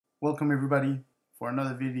Welcome everybody for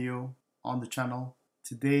another video on the channel.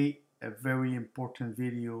 Today, a very important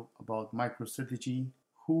video about MicroStrategy,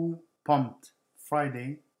 who pumped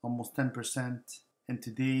Friday almost 10%, and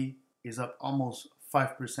today is up almost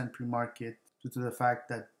 5% pre-market due to the fact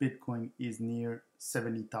that Bitcoin is near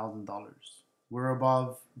 $70,000. We're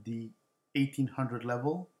above the 1800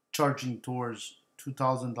 level, charging towards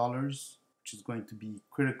 $2,000, which is going to be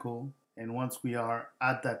critical. And once we are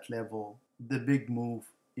at that level, the big move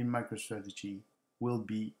in MicroStrategy will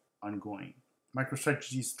be ongoing.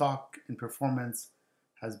 MicroStrategy stock and performance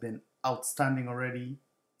has been outstanding already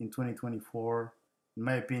in 2024. In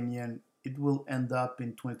my opinion, it will end up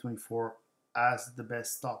in 2024 as the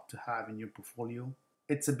best stock to have in your portfolio.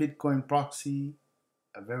 It's a Bitcoin proxy,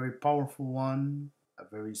 a very powerful one, a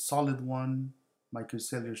very solid one.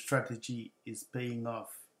 MicroStrategy is paying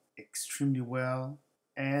off extremely well,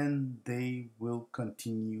 and they will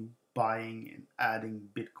continue buying and adding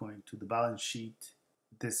Bitcoin to the balance sheet.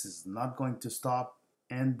 This is not going to stop,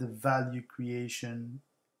 and the value creation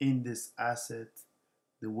in this asset,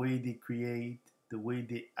 the way they create, the way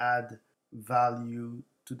they add value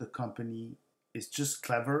to the company is just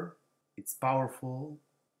clever, it's powerful,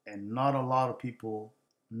 and not a lot of people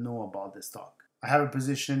know about this stock. I have a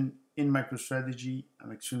position in MicroStrategy.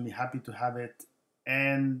 I'm extremely happy to have it,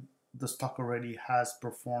 and the stock already has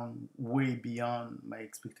performed way beyond my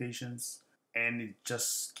expectations, and it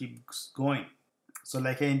just keeps going. So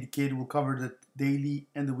like I indicated, we'll cover the daily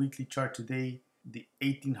and the weekly chart today. The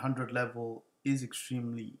 1800 level is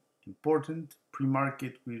extremely important.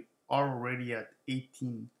 Pre-market, we are already at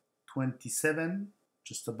 1827,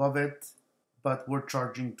 just above it, but we're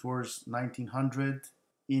charging towards 1900.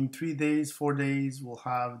 In 3 days, 4 days, we'll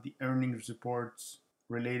have the earnings reports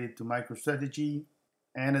related to MicroStrategy.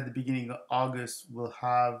 And at the beginning of August, we'll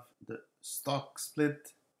have the stock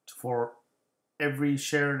split. For every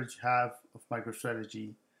share that you have of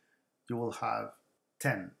MicroStrategy, you will have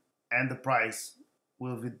 10. And the price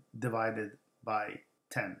will be divided by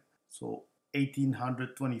 10. So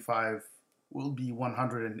 1825 will be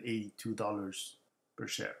 $182 per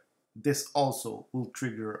share. This also will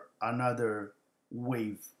trigger another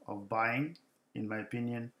wave of buying, in my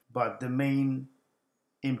opinion. But the main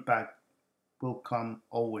impact will come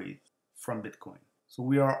always from Bitcoin. So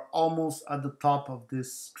we are almost at the top of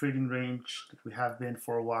this trading range that we have been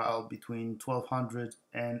for a while, between 1200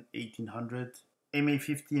 and 1800.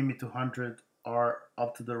 MA50, MA200 are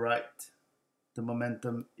up to the right. The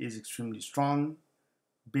momentum is extremely strong.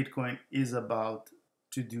 Bitcoin is about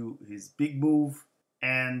to do his big move,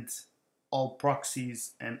 and all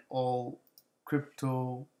proxies and all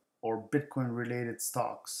crypto or Bitcoin related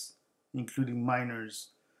stocks, including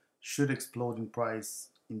miners, should explode in price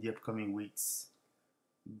in the upcoming weeks.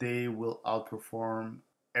 They will outperform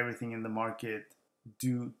everything in the market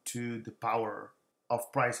due to the power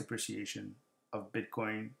of price appreciation of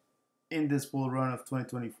Bitcoin in this bull run of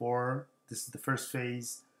 2024. This is the first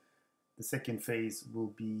phase. The second phase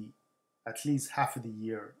will be at least half of the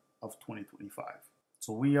year of 2025.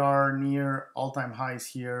 So we are near all-time highs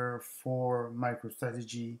here for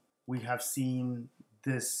MicroStrategy. We have seen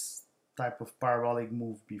this type of parabolic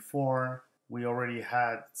move before. We already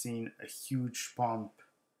had seen a huge pump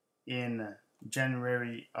in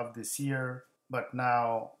January of this year, but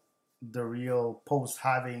now the real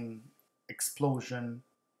post-halving explosion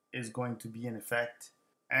is going to be in effect,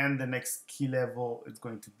 and the next key level is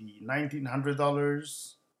going to be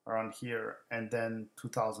 $1,900 around here, and then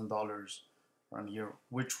 $2,000 around here,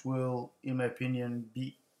 which will, in my opinion,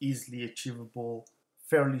 be easily achievable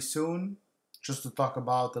fairly soon. Just to talk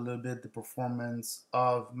about a little bit the performance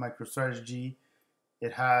of MicroStrategy,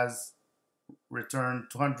 it has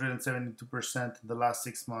returned 272% in the last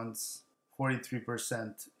 6 months,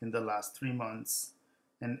 43% in the last 3 months,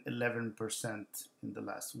 and 11% in the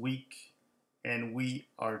last week. And we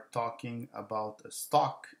are talking about a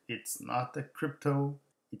stock. It's not a crypto.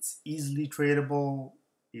 It's easily tradable.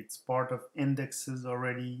 It's part of indexes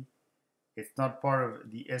already. It's not part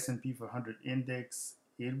of the S&P 500 index.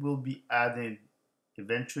 It will be added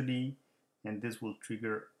eventually, and this will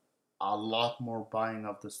trigger a lot more buying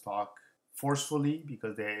of the stock forcefully,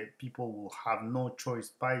 because people will have no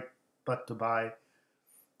choice but to buy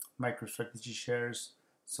MicroStrategy shares.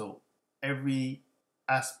 So every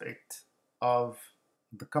aspect of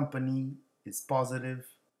the company is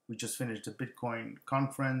positive. We just finished the Bitcoin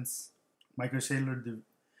conference. MicroStrategy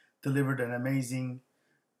delivered an amazing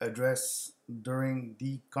address during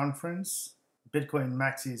the conference. Bitcoin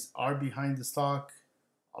maxis are behind the stock.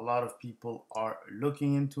 A lot of people are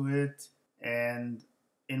looking into it, and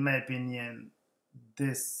in my opinion,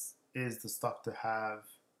 this is the stock to have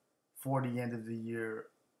for the end of the year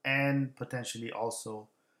and potentially also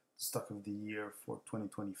the stock of the year for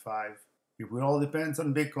 2025. It will all depends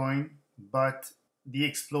on Bitcoin, but the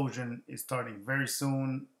explosion is starting very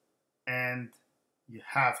soon, and you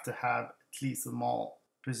have to have at least a small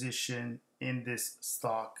position in this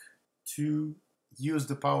stock to use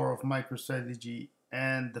the power of MicroStrategy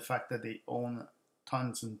and the fact that they own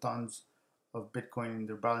tons and tons of Bitcoin in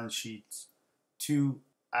their balance sheets to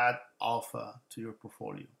add alpha to your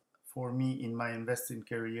portfolio. For me, in my investing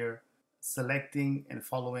career, selecting and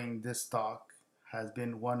following this stock has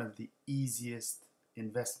been one of the easiest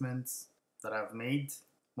investments that I've made,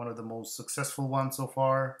 one of the most successful ones so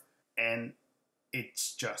far, and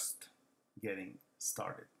it's just getting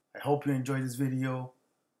started. I hope you enjoyed this video.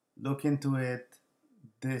 Look into it.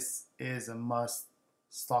 This is a must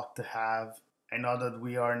stock to have. I know that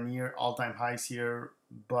we are near all-time highs here,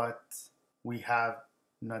 but we have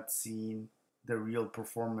not seen the real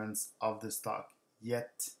performance of the stock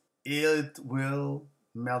yet. It will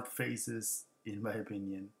melt faces, in my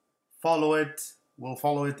opinion. Follow it. We'll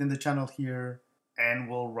follow it in the channel here, and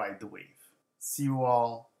we'll ride the wave. See you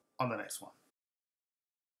all on the next one.